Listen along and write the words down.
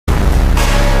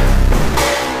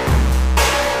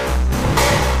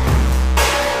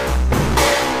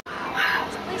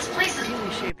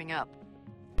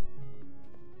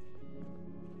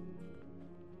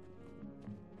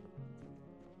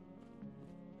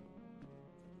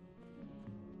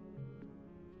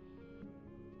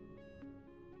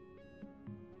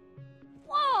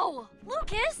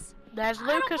Lucas? There's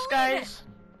Lucas, guys.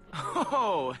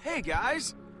 Oh, hey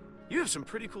guys. You have some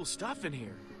pretty cool stuff in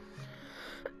here.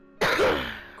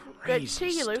 Good to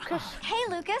see you, Lucas. Hey,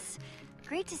 Lucas.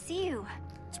 Great to see you.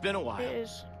 It's been a while. It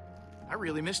is. I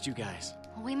really missed you guys.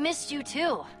 We missed you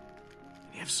too.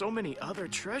 You have so many other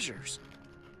treasures.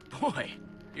 Boy,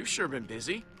 you've sure been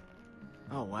busy.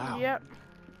 Oh, wow. Yep.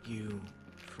 You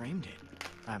framed it.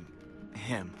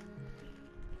 Him.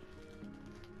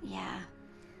 Yeah.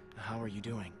 How are you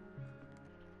doing?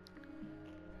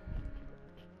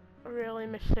 I really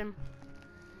miss him.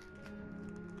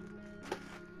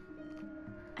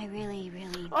 I really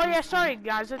Oh yeah, sorry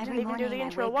guys, I Every didn't even do the morning I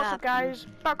intro. wake What's up up guys?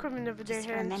 Back with another day just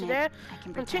here, for a and minute, today, I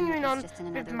can pretend continuing like on it's just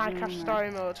in with another Minecraft room story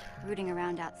or mode. rooting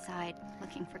around outside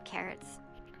looking for carrots.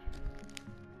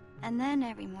 And then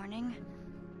every morning,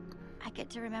 I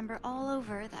get to remember all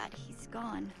over that he's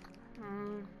gone.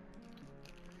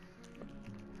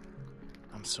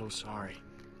 I'm so sorry.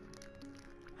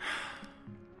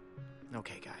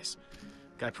 Okay, guys.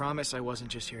 I promise I wasn't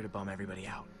just here to bum everybody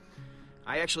out.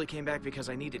 I actually came back because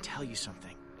I need to tell you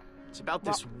something. It's about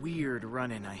this weird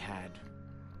run-in I had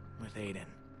with Aiden.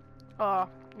 Oh,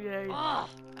 yeah. Oh,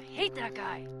 I hate that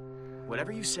guy.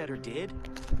 Whatever you said or did,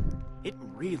 it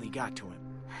really got to him.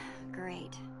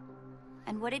 Great.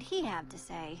 And what did he have to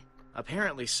say?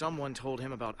 Apparently someone told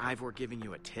him about Ivor giving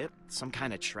you a tip, some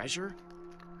kind of treasure.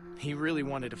 He really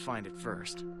wanted to find it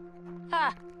first.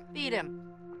 Ha! Beat him.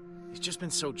 He's just been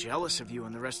so jealous of you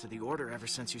and the rest of the Order ever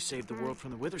since you saved the world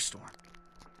from the Witherstorm.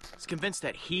 He's convinced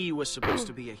that he was supposed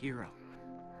to be a hero.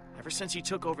 Ever since he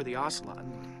took over the Ocelot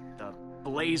and the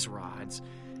Blaze Rods,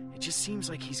 it just seems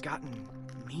like he's gotten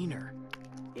meaner.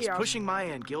 He's pushing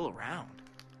Maya and Gil around.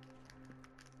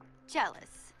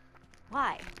 Jealous.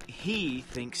 Why? He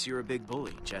thinks you're a big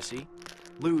bully, Jesse.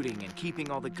 Looting and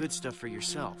keeping all the good stuff for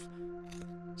yourself.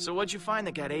 So what'd you find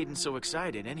that got Aiden so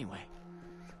excited anyway?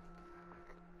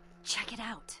 Check it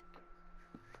out.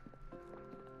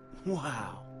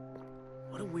 Wow.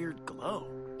 What a weird glow.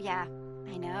 Yeah,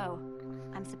 I know.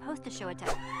 I'm supposed to show it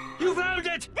to... You found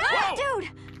it! Ah, dude!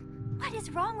 What is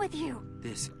wrong with you?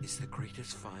 This is the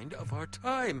greatest find of our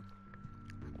time.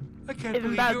 I can't Even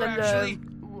believe better you're than actually...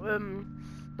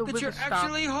 the that you're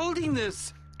actually holding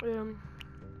this!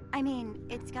 I mean,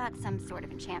 it's got some sort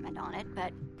of enchantment on it,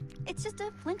 but it's just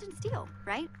a flint and steel,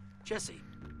 right? Jesse,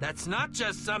 that's not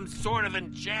just some sort of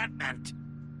enchantment.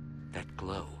 That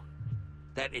glow,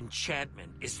 that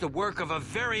enchantment is the work of a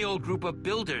very old group of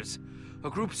builders. A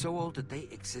group so old that they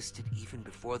existed even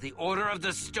before the Order of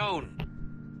the Stone.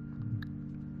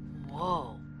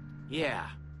 Whoa. Yeah.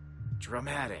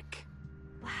 Dramatic.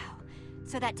 Wow.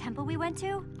 So that temple we went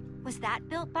to, was that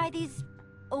built by these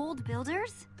old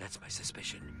builders? That's my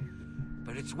suspicion.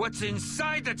 But it's what's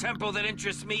inside the temple that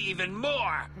interests me even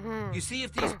more. You see,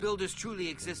 if these builders truly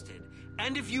existed,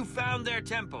 and if you found their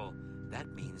temple,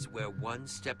 that means we're one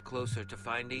step closer to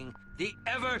finding the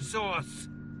Eversource.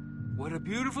 What a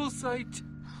beautiful sight.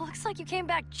 Looks like you came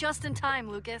back just in time,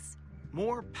 Lucas.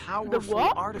 More powerful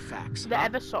what? artifacts. The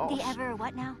Eversource. The Ever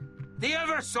what now? The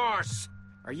Eversource!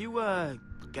 Are you,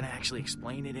 gonna actually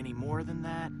explain it any more than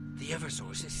that? The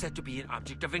Eversource is said to be an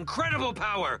object of incredible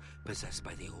power, possessed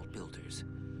by the old builders.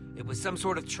 It was some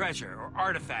sort of treasure or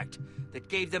artifact that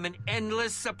gave them an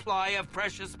endless supply of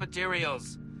precious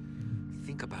materials.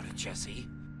 Think about it, Jesse.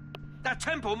 That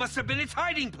temple must have been its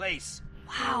hiding place!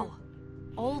 Wow.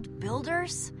 Old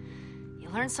builders? You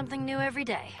learn something new every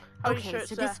day. Okay,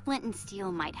 so this flint and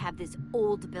steel might have this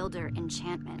old builder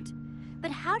enchantment. But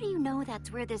how do you know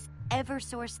that's where this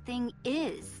Eversource thing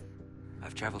is?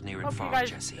 I've traveled near and Hope you far,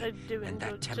 guys Jesse. are doing And that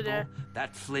good temple, today.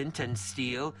 that flint and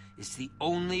steel, is the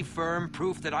only firm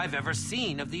proof that I've ever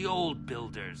seen of the old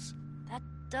builders. That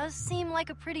does seem like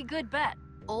a pretty good bet.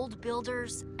 Old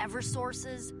builders,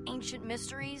 Eversources, ancient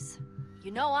mysteries.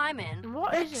 You know I'm in.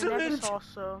 What is Excellent. an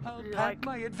Eversource, though? I'll Is it pack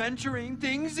my adventuring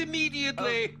things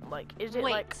immediately. is it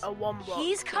Wait, like a one block?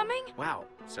 He's coming? Wow,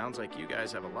 sounds like you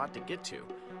guys have a lot to get to.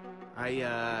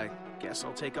 I, guess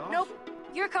I'll take off? Nope,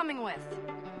 you're coming with.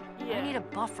 Yeah. I need a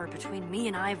buffer between me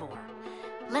and Ivor.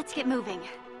 Let's get moving.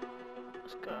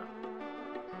 Let's go.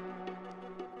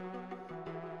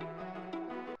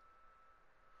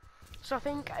 So I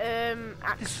think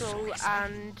Axel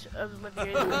and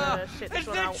Olivia are gonna sit this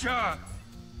one out. Adventure!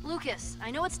 Lucas,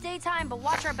 I know it's daytime, but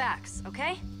watch our backs,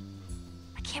 okay?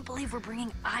 I can't believe we're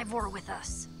bringing Ivor with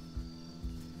us.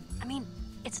 I mean,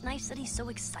 it's nice that he's so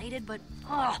excited, but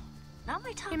not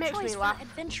my top choice for an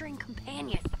adventuring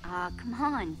companion. Come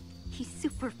on. He's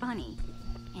super funny.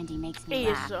 And he makes me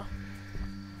laugh. He is,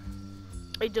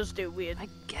 he does do weird, I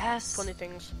guess. funny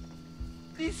things.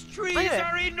 These trees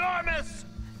are enormous!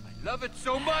 I love it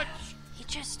so much! He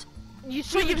just...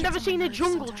 So you've never seen a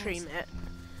jungle sometimes. tree, mate?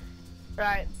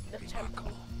 Right, the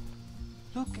temple.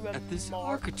 Remarkable. Look at this Remarkable.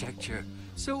 architecture.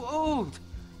 So old.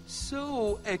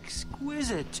 So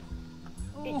exquisite.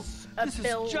 Oh, It's a this is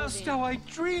building. just how I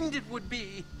dreamed it would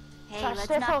be. Hey, So let's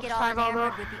stay not get all focused, Ivor.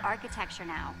 enamored with the architecture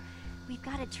now. We've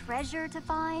got a treasure to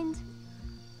find.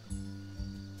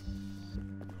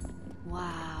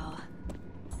 Wow.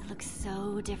 It looks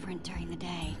so different during the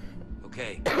day.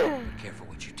 Okay, be careful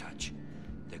what you touch.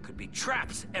 There could be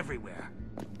traps everywhere.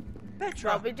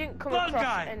 Petra, Well, we didn't come blonde across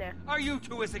guy, any. are you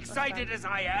two as excited as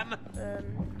I am?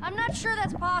 I'm not sure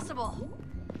that's possible.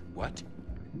 What?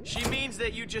 She means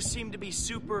that you just seem to be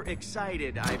super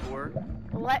excited, Ivor.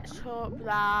 Let's hope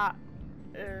that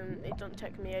it doesn't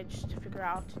take me ages to figure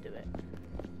out how to do it.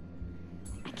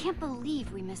 I can't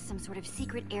believe we missed some sort of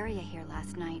secret area here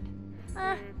last night.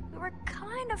 We were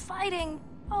kind of fighting,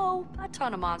 a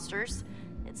ton of monsters.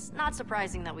 It's not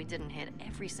surprising that we didn't hit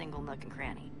every single nook and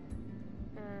cranny.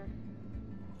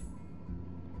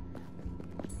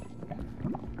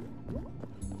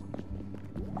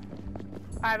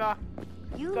 Ivor,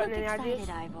 You Got look any excited, ideas?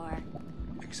 Ivor.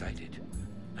 Excited.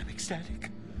 I'm ecstatic.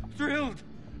 Thrilled.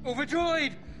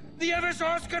 Overjoyed. The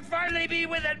Eversource could finally be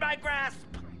within my grasp.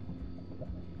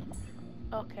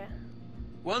 okay.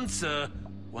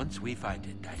 Once we find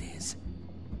it, that is.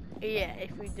 Yeah,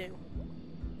 if we do.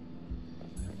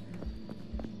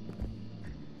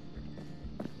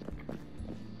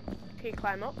 Can you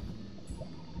climb up?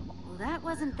 Well, that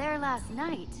wasn't there last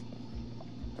night.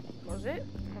 Was it?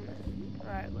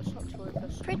 Right, let's talk to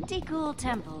Lucas. Pretty cool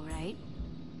temple, right?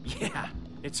 Yeah,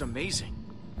 it's amazing.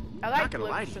 I Not like gonna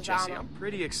lie to you, Lucas's Jesse. armor. I'm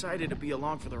pretty excited to be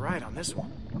along for the ride on this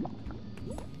one.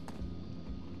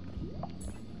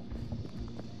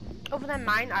 Other than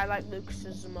mine, I like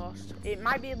Lucas's the most. It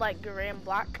might be like grey and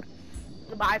black,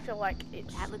 but I feel like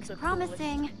it's That looks the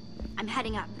promising. I'm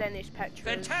heading up. coolest. Then it's Petra's.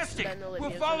 Fantastic! Then We'll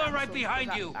Olivia's, follow and right Axel's, behind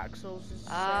because you. Axel's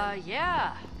is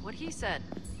Yeah, what he said.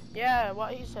 yeah,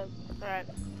 what he said. Alright.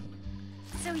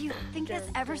 So you think this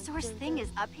Dun, dun, Eversource dun, thing dun. is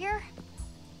up here?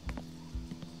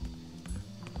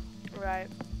 Right.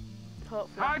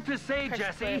 Hopefully. Hard to say, Press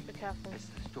Jesse. play, be careful. As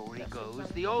the story That's goes, fine.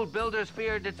 the old builders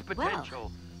feared its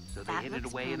potential, so they that hid it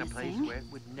looks away in a place promising. where it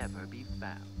would never be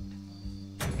found.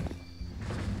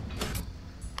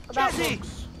 About Jesse!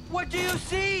 looks. What do you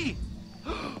see?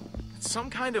 It's some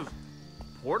kind of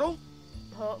portal?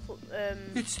 Hopefully,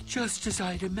 It's just as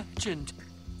I'd imagined.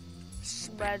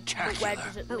 where Spectacular.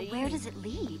 does it But lead? where does it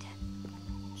lead?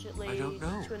 Does it I lead don't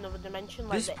know. to another dimension?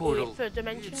 Like This the portal, eighth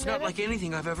dimension, it's not maybe? like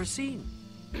anything I've ever seen.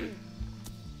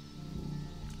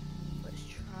 Let's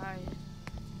try.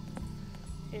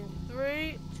 In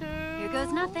 3, 2. Here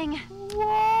goes nothing.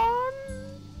 1.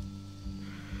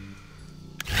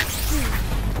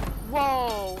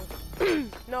 Whoa!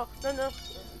 No.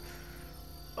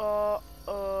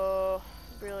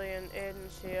 Brilliant.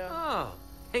 Aiden's here. Oh,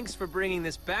 thanks for bringing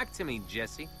this back to me,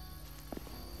 Jesse.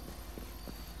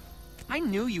 I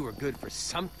knew you were good for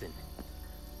something.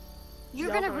 You're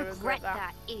Y'all gonna gonna regret regret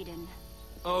that. that, Aiden.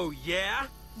 Oh, yeah?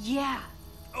 Yeah.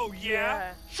 Oh,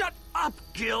 Yeah. Shut up,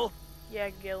 Gil! Yeah,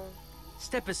 Gil.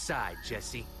 Step aside,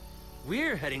 Jesse.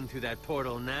 We're heading through that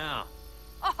portal now.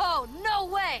 Oh, no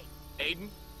way! Aiden,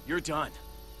 you're done.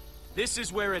 This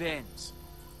is where it ends.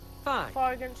 Fine.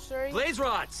 4 against 3. Blaze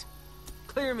rods!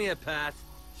 Clear me a path.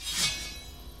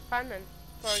 Fine then.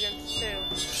 4 against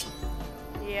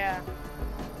 2. Yeah.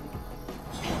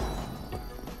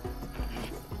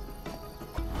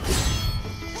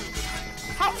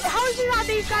 How is it that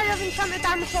these guys have enchanted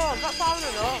dinosaurs? That's all I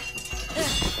wanna know.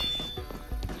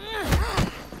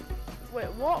 Wait,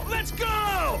 what? Let's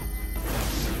go!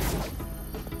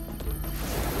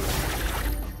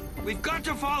 We've got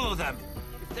to follow them.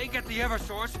 If they get the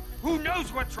Eversource, who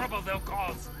knows what trouble they'll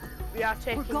cause? We are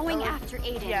taking. We're going I would- after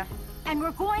Aiden. Yeah. And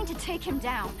we're going to take him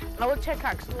down. I would take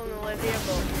Axel and Olivia,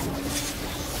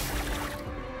 but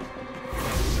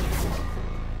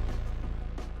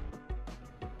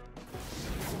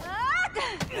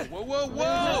Whoa, whoa, the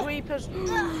whoa! Reapers. Don't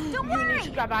You worry. need to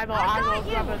grab Ivor. I got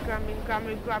Ivor, you.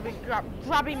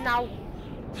 grab him now.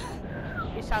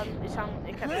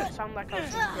 It kept sound like I was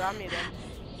gonna grab me then.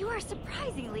 You are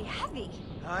surprisingly heavy.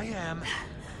 I am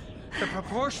the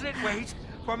proportionate weight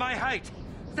for my height.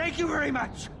 Thank you very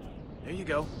much. There you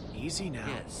go. Easy now.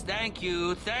 Yes, thank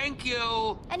you, thank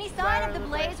you. Any sign Where of are the the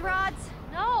blaze rods?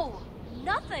 No,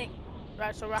 nothing.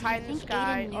 Right, so we're Do you hiding in the think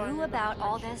sky. Aiden or in knew the about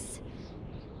all dimension. this?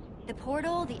 The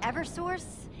portal, the Eversource?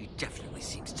 He definitely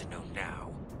seems to know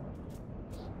now.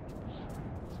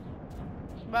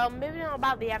 Well, maybe not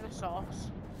about the Eversource.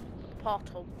 The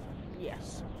portal,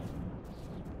 yes.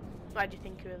 Why do you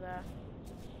think you were there?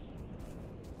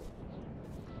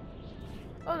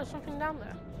 Oh, there's something down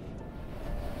there.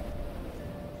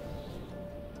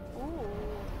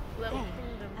 Ooh, little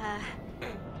kingdom.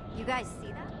 You guys see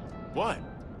that? What?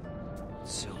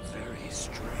 So very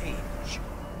strange.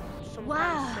 Some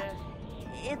Wow. kind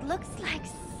of It looks like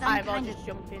some eyeball kind of just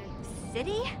jumping.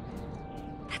 city?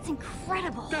 That's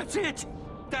incredible. That's it!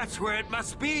 That's where it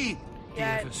must be!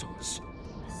 Yeah. The Eversource.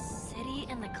 A city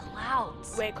in the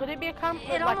clouds. Wait, could it be a camp?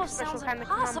 It like a almost special sounds kind of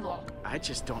impossible. command block? I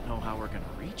just don't know how we're gonna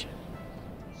reach it.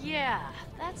 Yeah,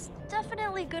 that's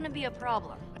definitely gonna be a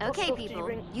problem. Okay, stuff do you people,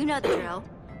 bring? you know the drill.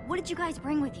 What did you guys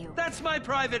bring with you? That's my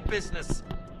private business!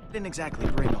 Didn't exactly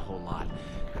bring a whole lot.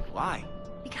 Why?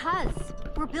 Because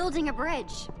we're building a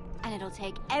bridge, and it'll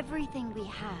take everything we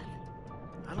have.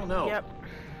 I don't know. Yep.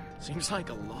 Seems like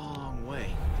a long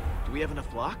way. Do we have enough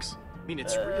blocks? I mean,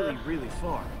 it's really, really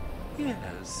far.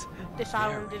 Yes. This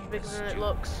island is bigger than it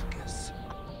looks. Lucas.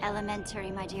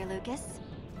 Elementary, my dear Lucas.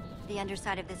 The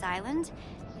underside of this island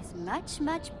is much,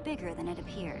 much bigger than it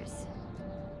appears.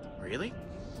 Really?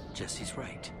 Jesse's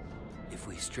right. If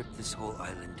we strip this whole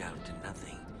island down to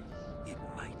nothing, it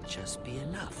might just be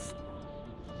enough.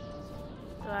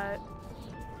 Right.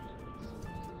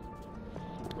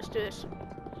 Let's do this.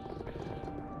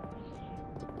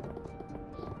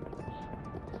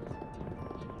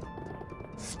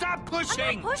 Stop I'm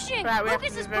pushing! not pushing! Right, we have Lucas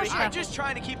to be is very pushing! I'm just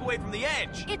trying to keep away from the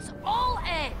edge. It's all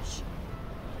edge!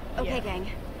 Okay, Yeah.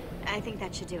 gang. I think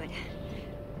that should do it.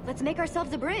 Let's make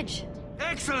ourselves a bridge.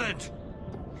 Excellent!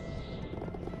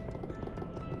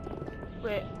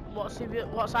 Wait,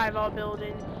 what's Ivor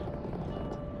building?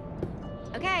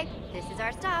 Okay, this is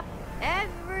our stop.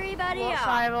 Everybody What's up.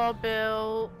 Ivor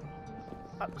build?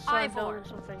 Sorry, Ivor. building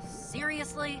something.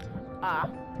 Seriously? Ah.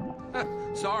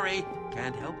 Sorry,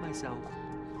 can't help myself.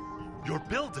 You're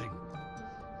building.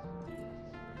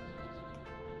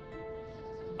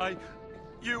 I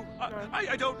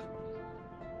don't.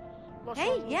 What's Hey,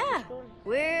 wrong with yeah, this building?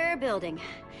 we're building.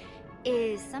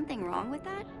 Is something wrong with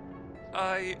that?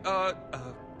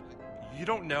 You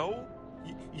don't know?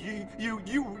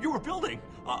 You were building.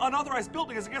 Unauthorized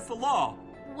building is against the law.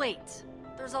 Wait,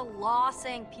 there's a law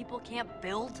saying people can't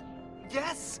build?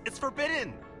 Yes, it's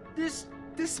forbidden. This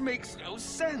makes no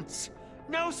sense.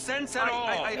 No sense at all.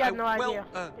 You had no well, idea.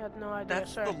 You had no idea.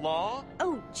 That's Sorry. the law.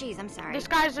 Oh, geez, I'm sorry. This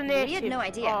guy's a native. We had no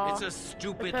idea. Or It's a the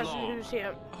stupid person law. who's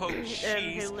here. Oh, who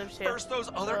jeez. lives here. First those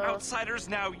other So- outsiders,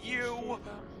 now you.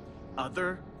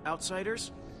 Other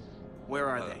outsiders? Where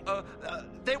are they?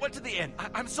 They went to the inn.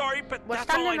 I'm sorry, but We're that's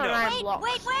all I standing on know. iron Wait,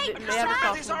 blocks. wait, They haven't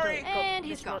stop. got Sorry. got And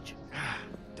he's this gone. much.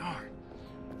 Darn.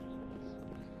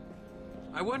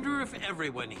 I wonder if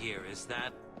everyone here is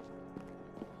that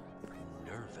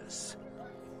nervous.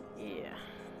 Yeah.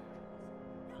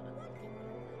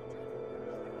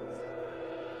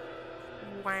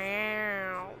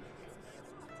 Wow.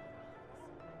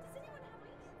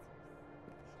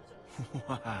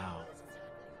 Wow.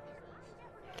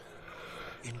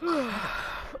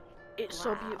 It's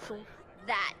so beautiful.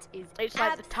 That is It's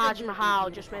like the Taj absolutely Mahal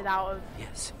just made out of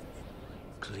Yes.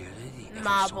 Clearly, the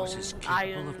Marble, Eversource is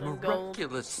iron, capable of and gold.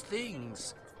 miraculous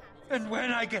things. And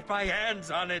when I get my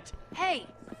hands on it, Hey,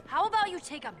 how about you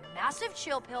take a massive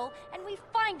chill pill and we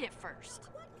find it first?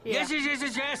 yeah.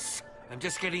 yes. I'm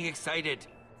just getting excited.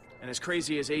 And as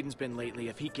crazy as Aiden's been lately,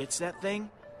 if he gets that thing,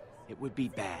 it would be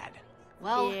bad.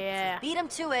 Well, Yeah. beat him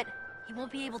to it. He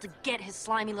won't be able to get his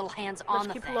slimy little hands on Let's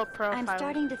the keep a thing. low profile. I'm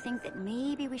starting to think that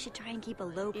maybe we should try and keep a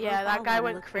low profile. Yeah, that guy while we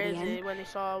went look for the crazy inn. when he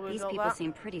saw we These built people that.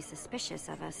 seem pretty suspicious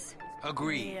of us.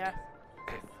 Agreed. Yeah.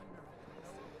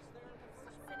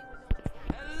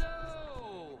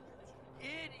 Hello.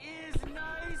 It is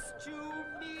nice to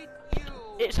meet you.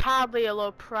 It's hardly a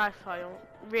low profile.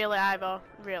 Really, Ivor.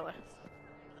 Really.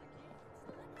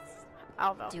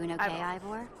 Ivor. Doing okay,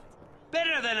 Ivor?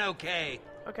 Better than okay.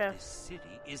 Okay. This city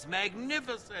is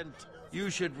magnificent. You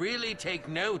should really take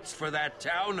notes for that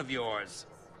town of yours.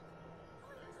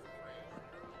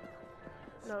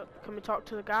 No, can we talk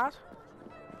to the guard?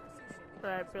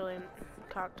 Right, brilliant.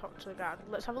 Can't talk to the guard.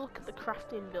 Let's have a look at the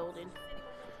crafting building.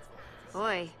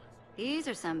 Boy, these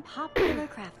are some popular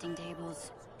crafting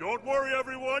tables. Don't worry,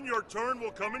 everyone. Your turn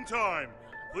will come in time.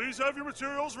 Please have your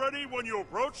materials ready when you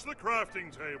approach the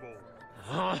crafting table.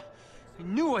 I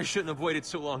knew I shouldn't have waited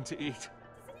so long to eat.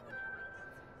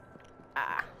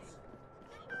 Ah.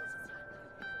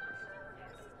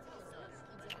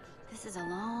 This is a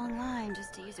long line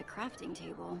just to use a crafting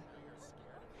table.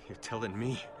 You're telling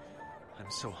me? I'm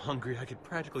so hungry I could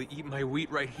practically eat my wheat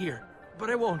right here. But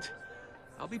I won't.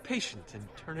 I'll be patient and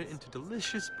turn it into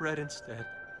delicious bread instead.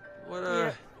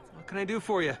 What can I do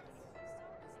for you?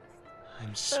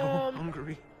 I'm so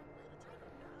hungry.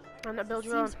 And that build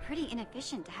your own. Seems pretty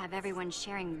inefficient to have everyone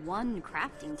sharing one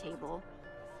crafting table.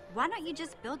 Why don't you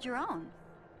just build your own?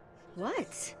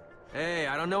 What? Hey,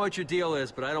 I don't know what your deal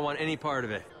is, but I don't want any part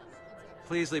of it.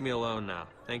 Please leave me alone now.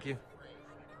 Thank you.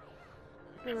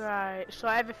 Right, so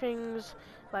everything's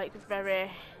like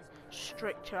very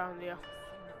strict around here.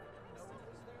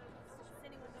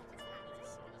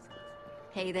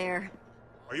 Hey there.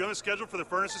 Are you on the schedule for the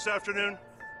furnace this afternoon?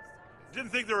 Didn't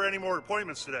think there were any more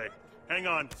appointments today. Hang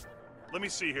on. Let me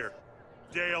see here.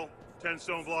 Dale, 10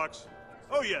 stone blocks.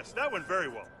 Oh yes, that went very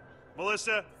well.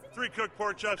 Melissa, 3 cooked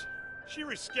pork chops. She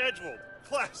rescheduled.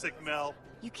 Classic Mel.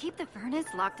 You keep the furnace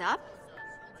locked up?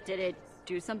 Did it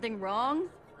do something wrong?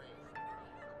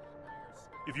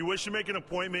 If you wish to make an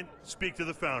appointment, speak to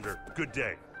the founder. Good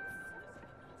day.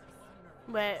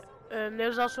 Wait,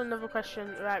 there's also another question.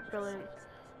 Right, brilliant.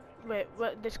 Wait,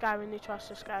 what? This guy, we need to ask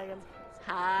this guy again.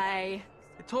 Hi.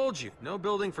 I told you, no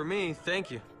building for me,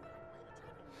 thank you.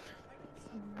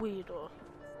 Weirdo.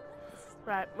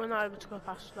 Right, we're not able to go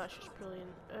past. That's just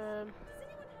brilliant.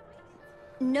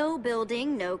 No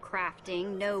building, no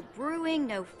crafting, no brewing,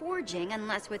 no forging,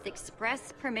 unless with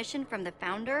express permission from the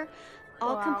founder.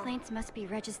 All Wow. complaints must be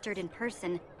registered in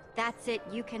person. That's it,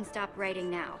 you can stop writing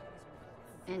now.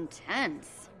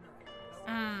 Intense.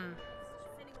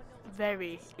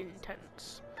 Very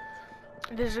intense.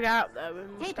 There's a guy up there with a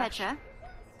Hey, mustache. Petra.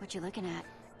 What you looking at?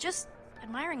 Just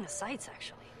admiring the sights,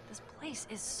 actually. This place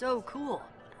is so cool.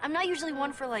 I'm not usually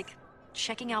one for, like,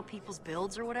 checking out people's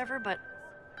builds or whatever, but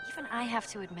even I have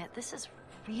to admit, this is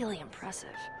really impressive.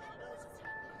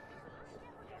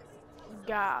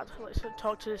 God, let's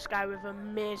talk to this guy with an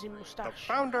amazing The mustache.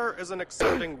 founder isn't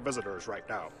accepting visitors right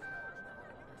now.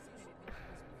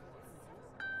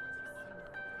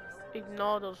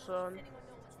 Ignore those, son.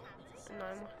 No.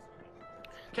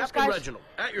 Captain guy's- Reginald,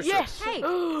 at your Yes! service. Hey,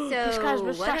 This guy's so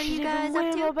what mustache are is you even guys way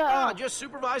up more to? better. Just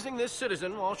supervising this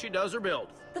citizen while she does her build.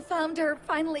 The founder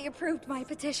finally approved my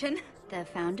petition. The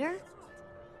founder?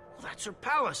 That's her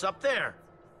palace up there.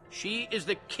 She is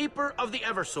the keeper of the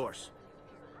Eversource.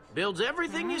 Builds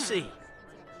everything you see.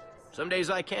 Some days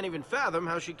I can't even fathom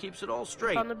how she keeps it all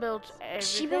straight. On the builds everything.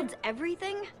 She builds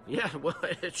everything? Yeah, well,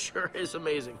 it sure is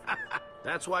amazing.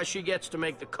 That's why she gets to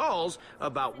make the calls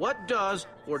about what does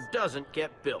or doesn't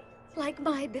get built. Like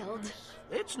my build.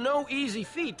 It's no easy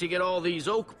feat to get all these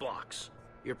oak blocks.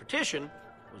 Your petition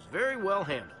was very well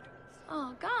handled.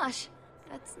 Oh gosh,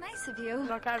 that's nice of you.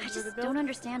 Like I I was with just the build. don't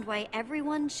understand why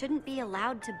everyone shouldn't be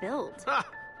allowed to build. Ha!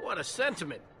 What a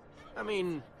sentiment. I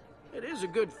mean, it is a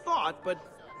good thought, but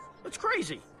it's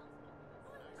crazy.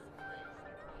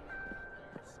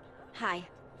 Hi.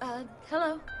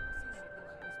 Hello.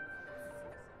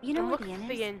 You know I'm where the looking inn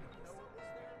for is? the inn.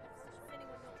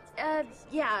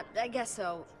 Yeah, I guess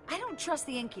so. I don't trust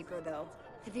the innkeeper, though.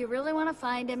 If you really want to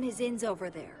find him, his inn's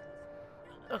over there.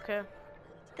 Okay.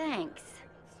 Thanks.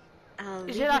 I'll Is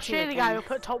leave it you that to shady it guy then. up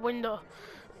at top window?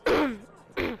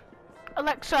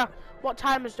 Alexa, what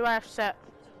timers do I have set?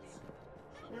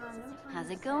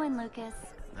 How's it going, Lucas?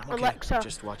 I'm okay. Alexa,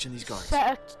 Just watching these guards.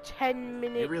 set a They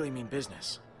 10-minute really mean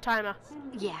business. timer.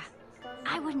 Yeah.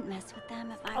 I wouldn't mess with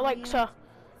them if I were you. Alexa,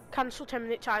 cancel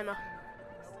 10-minute timer.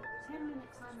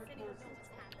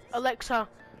 Alexa,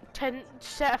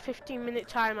 set a 15-minute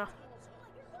timer.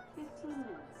 15 minutes,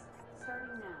 starting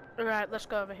now. Right, let's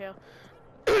go over here.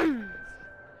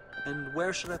 And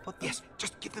where should I put them? Yes,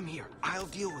 just get them here. I'll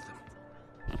deal with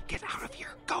them. Get out of here.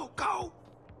 Go, go!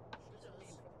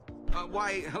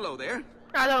 Why, hello there.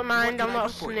 I don't mind, What I'm can I not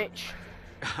a do for you? snitch.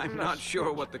 I'm not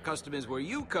sure what the custom is where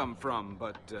you come from,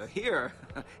 but here,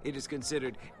 it is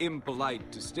considered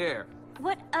impolite to stare.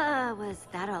 What, was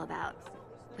that all about?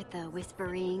 With the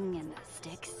whispering and the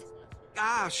sticks?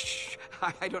 Ah, shh,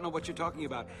 I don't know what you're talking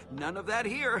about. None of that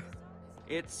here.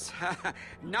 It's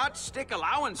not stick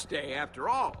allowance day after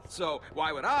all, so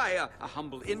why would I, a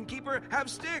humble innkeeper, have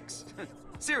sticks?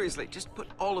 Seriously, just put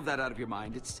all of that out of your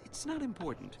mind. It's not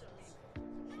important.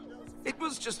 It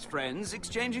was just friends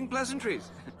exchanging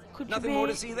pleasantries. Could you Nothing be- more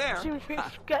to see there. Seems a bit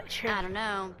sketchy. I don't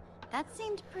know. That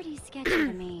seemed pretty sketchy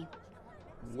to me.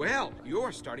 Well,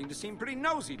 you're starting to seem pretty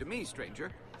nosy to me, stranger.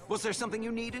 Was there something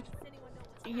you needed?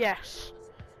 Yes.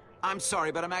 I'm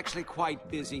sorry, but I'm actually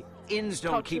quite busy. Inns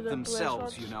don't Talk to keep the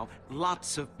themselves, Blaze you know.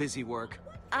 Lots of busy work.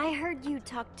 I heard you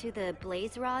talk to the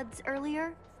blaze rods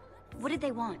earlier. What did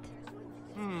they want?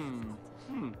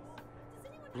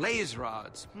 Blaze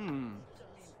rods.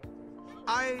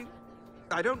 I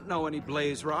don't know any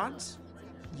blaze rods.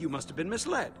 You must have been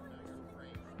misled.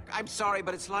 I'm sorry,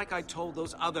 but it's like I told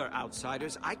those other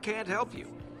outsiders. I can't help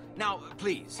you. Now,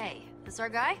 please. Hey, this our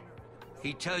guy?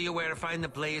 He tell you where to find the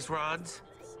blaze rods?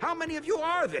 How many of you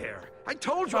are there? I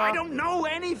told you I don't know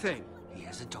anything. He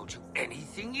hasn't told you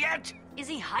anything yet? Is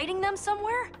he hiding them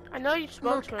somewhere? I know you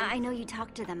spoke Look, to him. I know you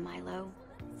talked to them, Milo.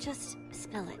 Just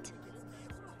spill it.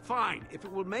 Fine, if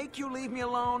it will make you leave me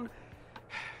alone.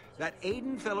 That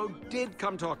Aiden fellow did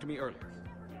come talk to me earlier.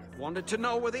 Wanted to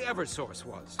know where the Eversource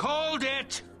was. Called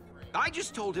it! I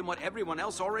just told him what everyone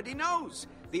else already knows.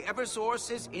 The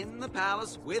Eversource is in the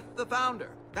palace with the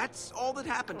founder. That's all that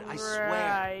happened, I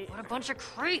swear. What a bunch of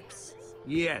creeps.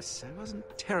 Yes, I wasn't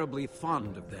terribly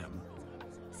fond of them.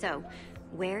 So,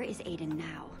 where is Aiden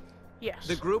now? Yes.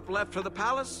 The group left for the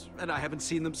palace, and I haven't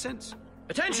seen them since.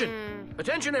 Attention!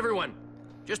 Attention, everyone!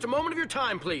 Just a moment of your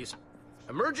time, please.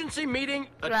 Emergency meeting.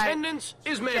 Attendance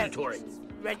is mandatory.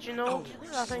 Reginald,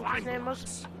 I think his name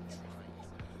was.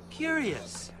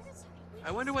 Curious.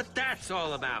 I wonder what that's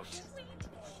all about.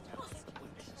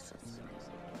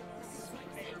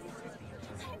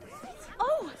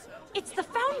 Oh, it's the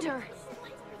founder.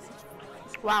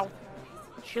 Wow.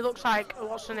 She looks like,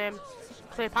 what's her name?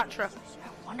 Cleopatra.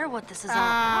 I wonder what this is all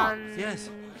about. Yes,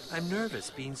 I'm nervous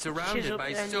being surrounded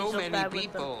by so many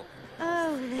people.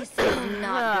 Oh, this is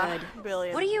not good.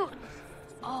 Brilliant. What are you...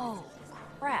 Oh,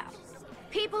 crap.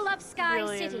 People of Sky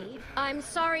Brilliant. City, I'm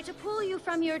sorry to pull you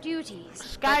from your duties.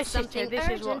 Sky but City, something this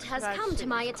is what urgent has Sky come to City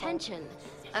my is called. attention.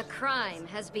 A crime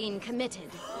has been committed.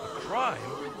 Crime?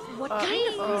 What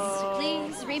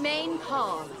please remain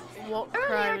calm. What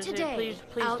crime Earlier is it? today,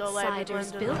 Please don't let me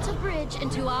outsiders blend in. built a bridge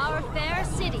into our fair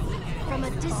city from a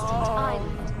distant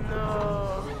island.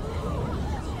 No.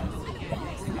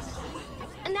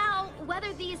 Now,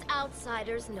 whether these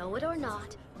outsiders know it or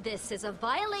not, this is a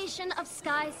violation of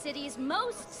Sky City's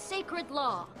most sacred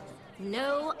law.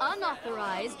 No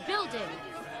unauthorized building.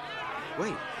 Wait,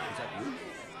 is that you?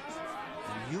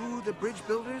 Are you the bridge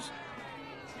builders?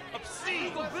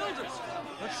 Obscene! builders!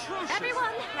 Atrocious!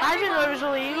 Everyone, I didn't know it was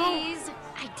illegal. please.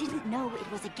 I didn't know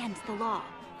it was against the law.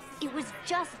 It was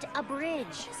just a bridge.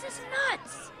 This is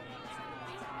nuts.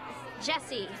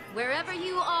 Jesse, wherever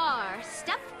you are,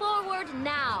 step forward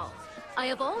now. I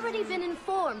have already been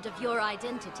informed of your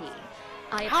identity.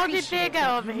 I How did they appreciate get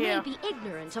that over you here? may be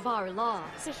ignorant of our laws.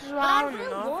 This is But what I I wanna will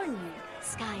know. warn you,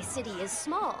 Sky City is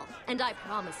small, and I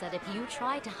promise that if you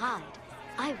try to hide,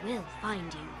 I will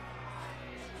find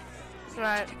you.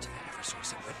 Right. Get to that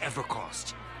Eversource at whatever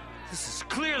cost. This is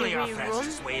clearly Did our we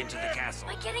fastest run? way into the castle.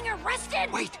 Am I getting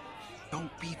arrested? Wait!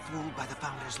 Don't be fooled by the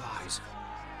Founder's lies.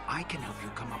 I can help you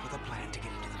come up with a plan to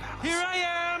get into the palace. Here I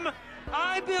am!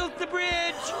 I built the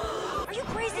bridge! Are you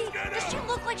crazy? Does she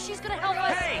look like she's gonna help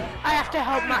us? Hey! I have to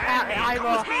help my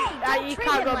Ivor. Don't You treat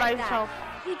can't him go like by that. yourself.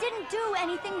 We didn't do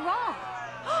anything wrong.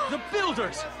 The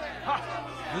builders!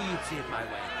 Knew you'd see it my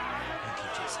way. Thank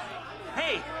you, Jesse.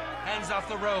 Hey! Hands off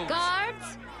the roads!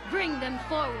 Guards, bring them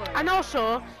forward. And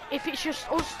also, if it's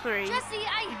just us three, Jesse,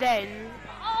 then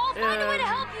I'll find a way to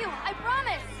help you. I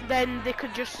promise. then they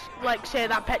could just like say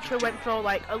that Petra went for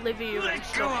like Olivia and Let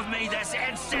go stuff. of me, this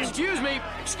instant! Excuse me!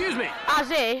 Excuse me!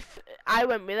 As if I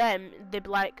went with them, they'd be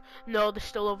like, no, there's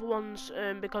still other ones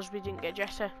because we didn't get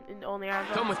Jesse in only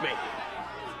Ivor. Come with me.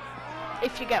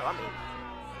 If you get what I mean.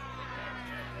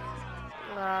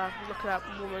 Look at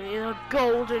that woman in a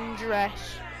golden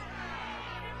dress.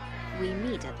 We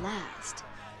meet at last.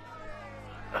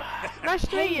 Nice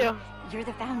to meet you. You're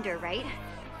the founder, right?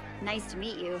 Nice to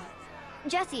meet you.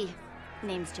 Jesse.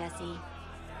 Name's Jesse.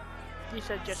 You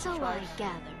said Jesse So twice. I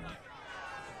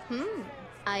gathered.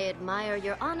 I admire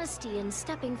your honesty in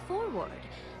stepping forward.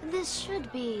 This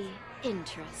should be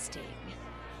interesting.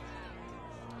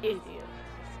 Idiot.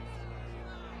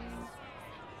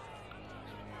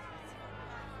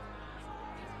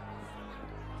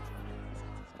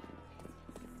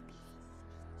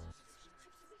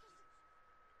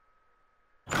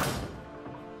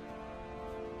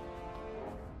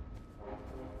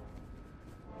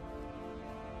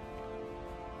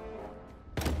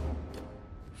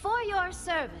 For your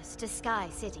service to Sky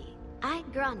City, I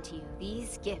grant you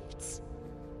these gifts.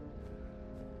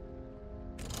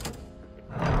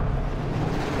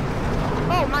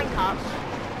 Oh,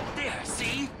 minecarts. There,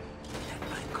 see? That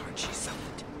minecart she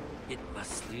summoned. It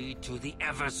must lead to the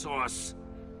Eversource.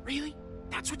 Really?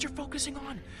 That's what you're focusing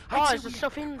on? Oh, I'd say there's the we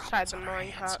stuff have inside the on our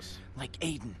hands, minecarts. like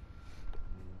Aiden.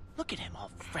 Look at him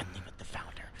all friendly with the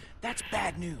founder. That's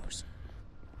bad news.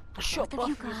 Shut Both of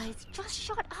you up. guys, just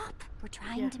shut up. We're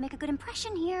trying to make a good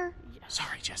impression here.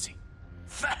 Sorry, Jesse.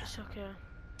 It's okay.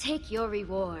 Take your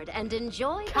reward and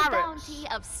enjoy the Carrots. bounty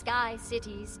of Sky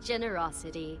City's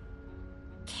generosity.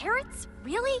 Carrots?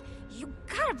 Really? You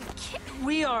gotta be kidding.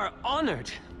 We are honored,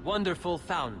 wonderful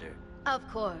founder. Of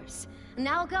course.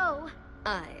 Now go.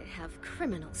 I have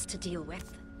criminals to deal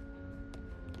with.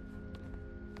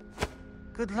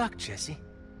 Good luck, Jesse.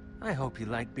 I hope you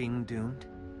like being doomed.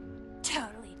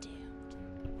 Totally doomed.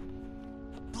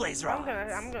 Blaze I'm rods.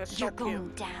 gonna You're stop going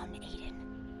you. down, Aiden.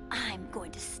 I'm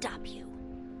going to stop you.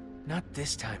 Not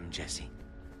this time, Jesse.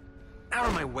 Out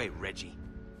of my way, Reggie.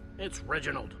 It's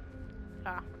Reginald.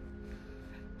 Ah.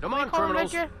 Come What do on, you call him,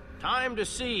 criminals. Reggie? Time to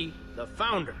see the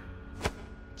founder.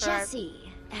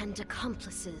 Jesse and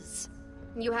accomplices.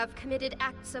 You have committed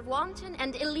acts of wanton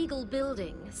and illegal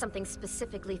building, something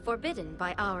specifically forbidden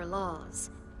by our laws.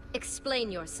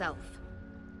 Explain yourself.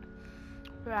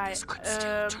 Right.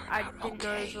 I didn't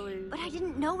know it was a But I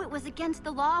didn't know it was against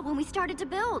the law when we started to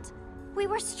build. We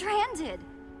were stranded.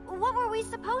 What were we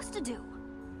supposed to do?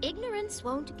 Ignorance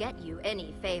won't get you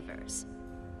any favors.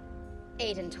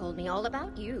 Aiden told me all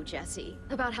about you, Jesse.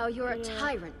 About how you're a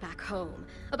tyrant back home.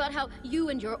 About how you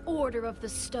and your Order of the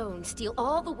Stone steal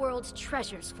all the world's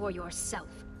treasures for yourself.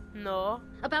 No.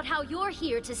 About how you're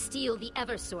here to steal the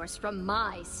Eversource from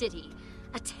my city.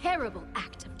 A terrible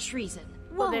act of treason.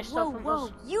 Whoa,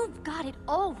 whoa. You've got it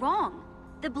all wrong.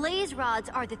 The blaze rods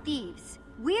are the thieves.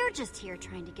 We're just here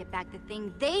trying to get back the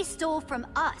thing they stole from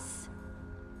us.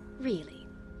 Really?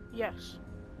 Yes.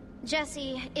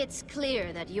 Jesse, it's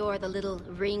clear that you're the little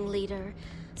ringleader.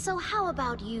 So how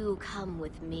about you come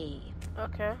with me?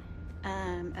 Okay.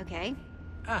 Okay.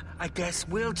 I guess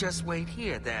we'll just wait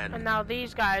here then. And now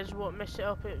these guys won't mess it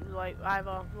up. It like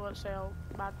either won't say how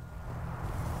bad.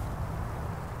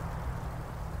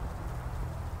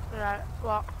 Right.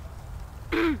 What?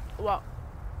 What?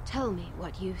 Tell me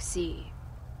what you see.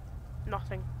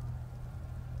 Nothing.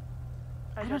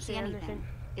 I don't see anything.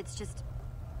 It's just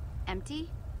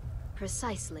empty?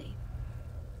 Precisely.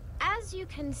 As you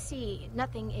can see,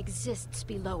 nothing exists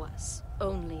below us,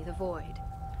 only the void.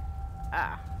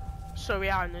 Ah, so we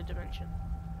are in a dimension.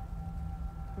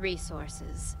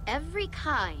 Resources, every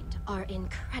kind, are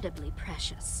incredibly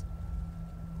precious.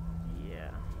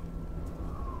 Yeah.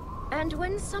 And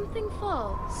when something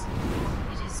falls,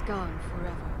 it is gone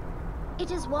forever.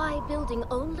 It is why building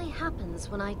only happens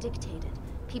when I dictate it.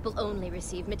 People only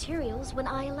receive materials when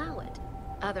I allow it.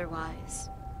 Otherwise,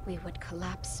 we would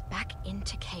collapse back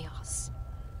into chaos.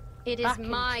 It is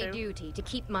my duty to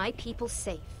keep my people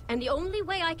safe, and the only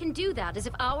way I can do that is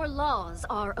if our laws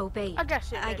are obeyed. I guess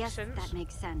that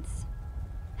makes sense.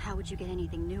 How would you get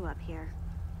anything new up here?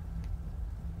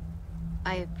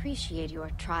 I appreciate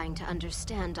your trying to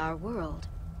understand our world.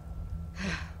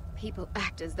 People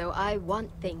act as though I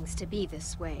want things to be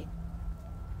this way.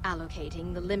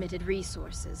 Allocating the limited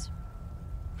resources.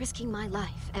 Risking my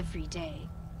life every day.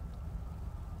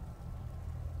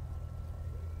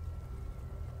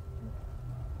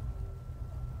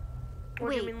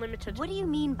 What do you mean limited? What do you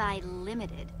mean by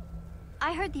limited?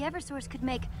 I heard the Eversource could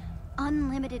make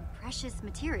unlimited precious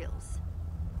materials.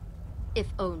 If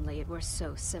only it were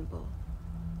so simple.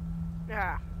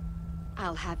 Yeah.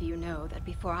 I'll have you know that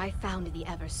before I found the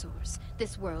Eversource,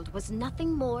 this world was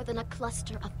nothing more than a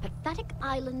cluster of pathetic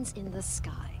islands in the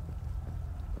sky.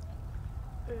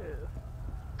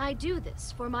 I do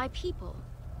this for my people.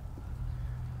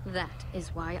 That is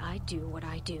why I do what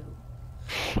I do.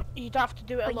 You'd have to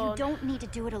do it alone. But you don't need to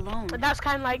do it alone. And that's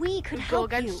kind of like we could go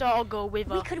help against you. her or go with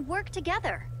her. We could work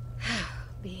together.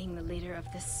 Being the leader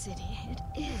of this city, it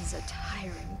is a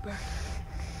tiring burden.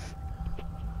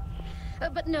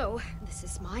 But no, this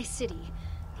is my city.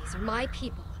 These are my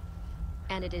people.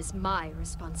 And it is my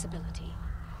responsibility.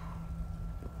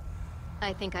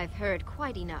 I think I've heard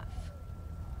quite enough.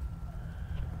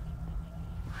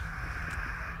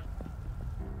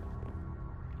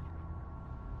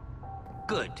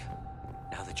 Good.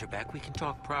 Now that you're back, we can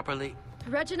talk properly.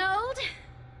 Reginald,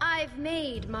 I've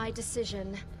made my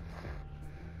decision.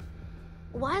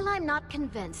 While I'm not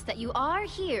convinced that you are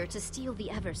here to steal the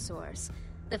Eversource,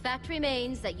 the fact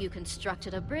remains that you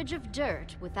constructed a bridge of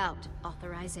dirt without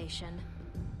authorization.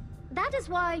 That is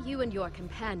why you and your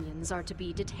companions are to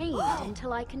be detained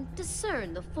until I can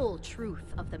discern the full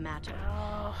truth of the matter.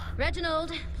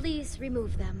 Reginald, please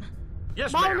remove them.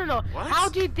 Yes, ma'am. No. What? How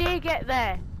did they get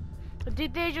there?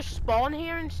 Did they just spawn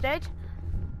here instead?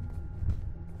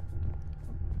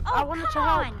 Oh, I wanted to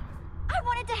help. I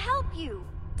wanted to help you.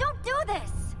 Don't do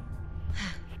this.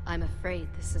 I'm afraid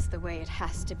this is the way it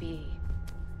has to be.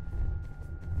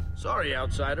 Sorry,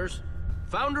 outsiders.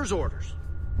 Founder's orders.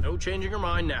 No changing your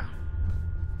mind now.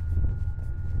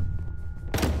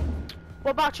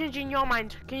 What about changing your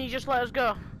mind? Can you just let us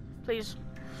go, please?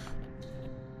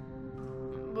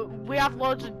 We have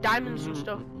loads of diamonds and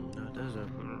stuff.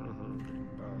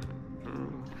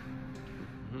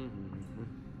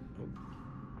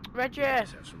 Reggie!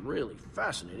 That's some really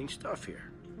fascinating stuff here.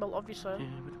 Well, obviously.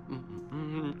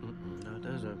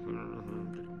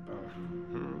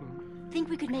 Think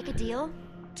we could make a deal?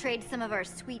 Trade some of our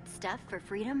sweet stuff for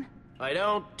freedom? I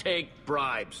don't take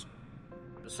bribes.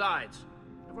 Besides,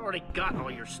 I've already got all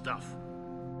your stuff.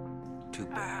 Too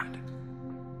bad.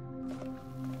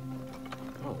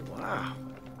 Oh, wow.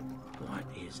 What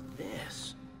is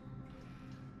this?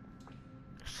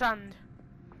 Sand.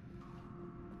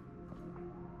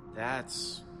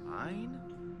 That's mine?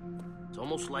 It's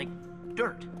almost like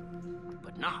dirt,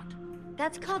 but not.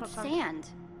 That's called sand.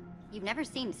 You've never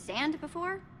seen sand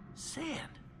before?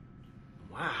 Sand?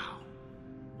 Wow.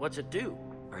 What's it do?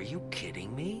 Are you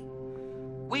kidding me?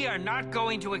 We are not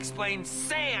going to explain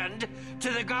sand to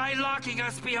the guy locking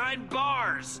us behind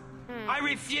bars. I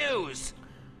refuse.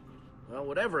 Well,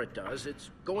 whatever it does, it's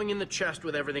going in the chest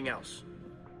with everything else.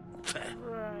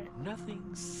 Right. Nothing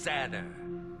sadder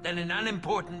than an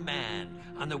unimportant man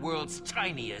on the world's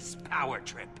tiniest power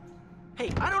trip.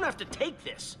 Hey, I don't have to take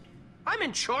this. I'm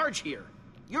in charge here.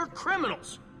 You're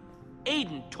criminals.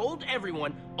 Aiden told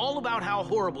everyone all about how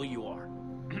horrible you are.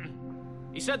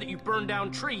 He said that you burn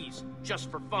down trees just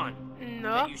for fun.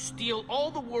 No. That you steal all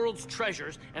the world's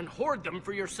treasures and hoard them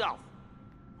for yourself.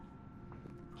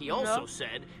 He also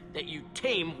said that you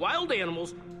tame wild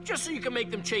animals just so you can make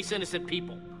them chase innocent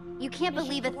people. You can't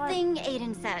believe a thing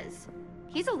Aiden says.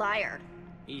 He's a liar.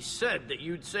 He said that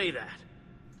you'd say that.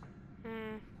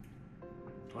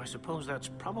 So I suppose that's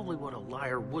probably what a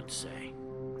liar would say.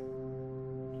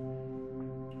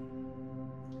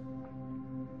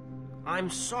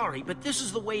 I'm sorry, but this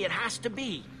is the way it has to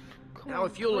be. Now,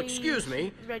 if you'll excuse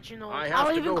me, Reginald. I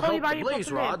have to go help the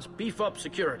blaze rods beef up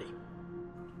security.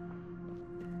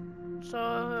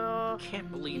 So,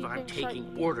 Can't believe I'm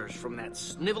taking orders from that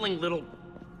sniveling little...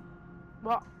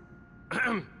 What?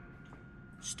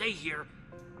 Stay here.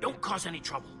 Don't cause any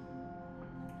trouble.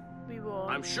 We will.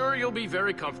 I'm sure you'll be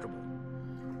very comfortable.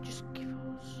 Just give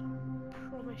us.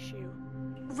 Promise you.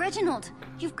 Reginald,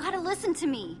 you've got to listen to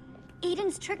me.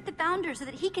 Aiden's tricked the founder so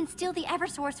that he can steal the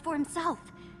Eversource for himself.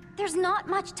 There's not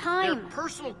much time. They're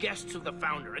personal guests of the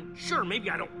founder, and sure, maybe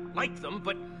I don't like them,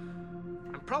 but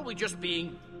I'm probably just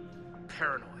being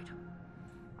paranoid.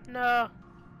 No.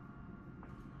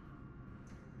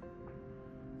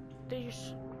 They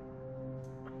just...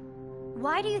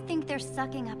 Why do you think they're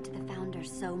sucking up to the founder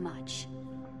so much?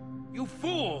 You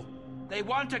fool! They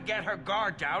want to get her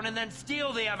guard down and then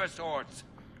steal the Eversource.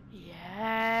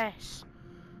 Yes.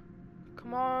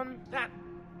 Come on. That...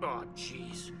 Oh,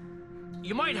 jeez.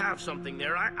 You might have something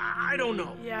there. I don't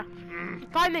know. Yeah.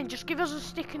 Fine then, just give us a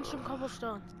stick and some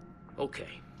cobblestone.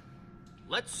 Okay.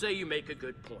 Let's say you make a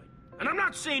good point. And I'm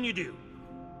not saying you do.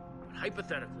 But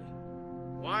hypothetically,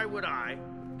 why would I,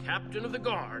 captain of the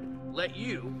guard, let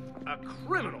you, a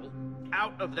criminal,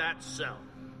 out of that cell?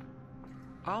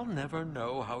 I'll never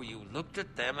know how you looked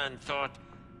at them and thought,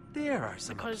 there are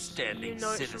some upstanding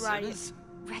citizens. Right.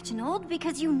 Reginald,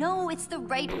 because you know it's the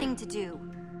right thing to do.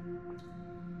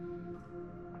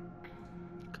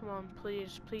 Come on,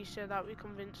 please say that we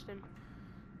convinced him.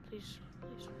 Please.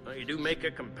 Well, you do make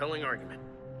a compelling argument.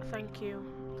 Thank you.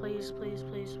 Please.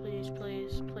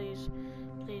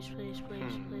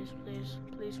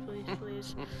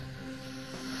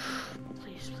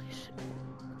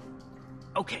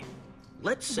 Okay,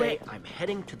 let's say I'm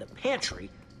heading to the pantry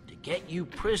to get you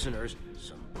prisoners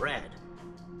some bread.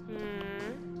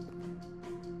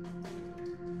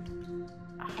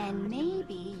 And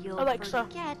maybe you'll Alexa,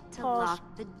 forget to pause.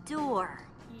 lock the door.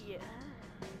 Yeah.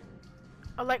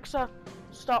 Alexa,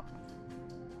 stop.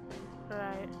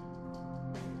 Right.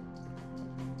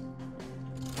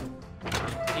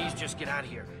 Please just get out of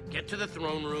here. Get to the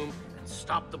throne room and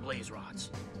stop the blaze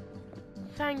rods.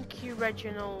 Thank you,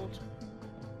 Reginald.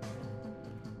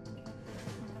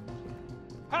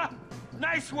 Ha!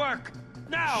 Nice work!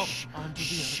 Now, onto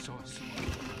the Eversource.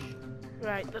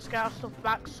 Right, let's get our stuff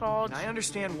back, swords. I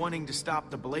understand wanting to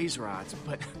stop the blaze rods,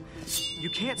 but you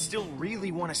can't still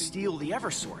really want to steal the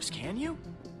Eversource, can you?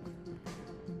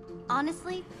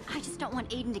 Honestly, I just don't want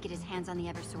Aiden to get his hands on the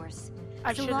Eversource.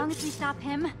 So should've- long as we stop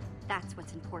him, that's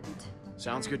what's important.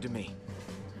 Sounds good to me.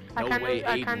 I No kind way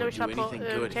of Aiden would wish I do put anything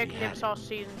good if taking he had Dipsaw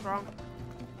seasons wrong.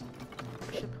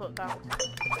 I should put that.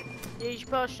 Here's your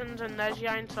potions and there's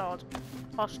your iron sword.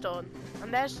 Or stone.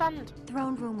 And there's sand.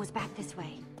 Throne room was back this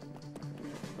way.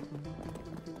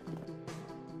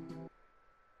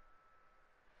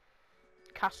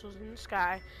 Castles in the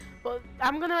sky. But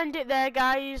I'm gonna end it there,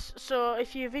 guys. So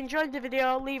if you've enjoyed the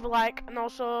video, leave a like and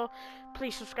also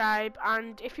please subscribe.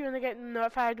 And if you want to get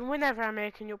notified whenever I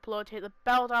make a new upload, hit the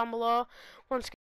bell down below. Once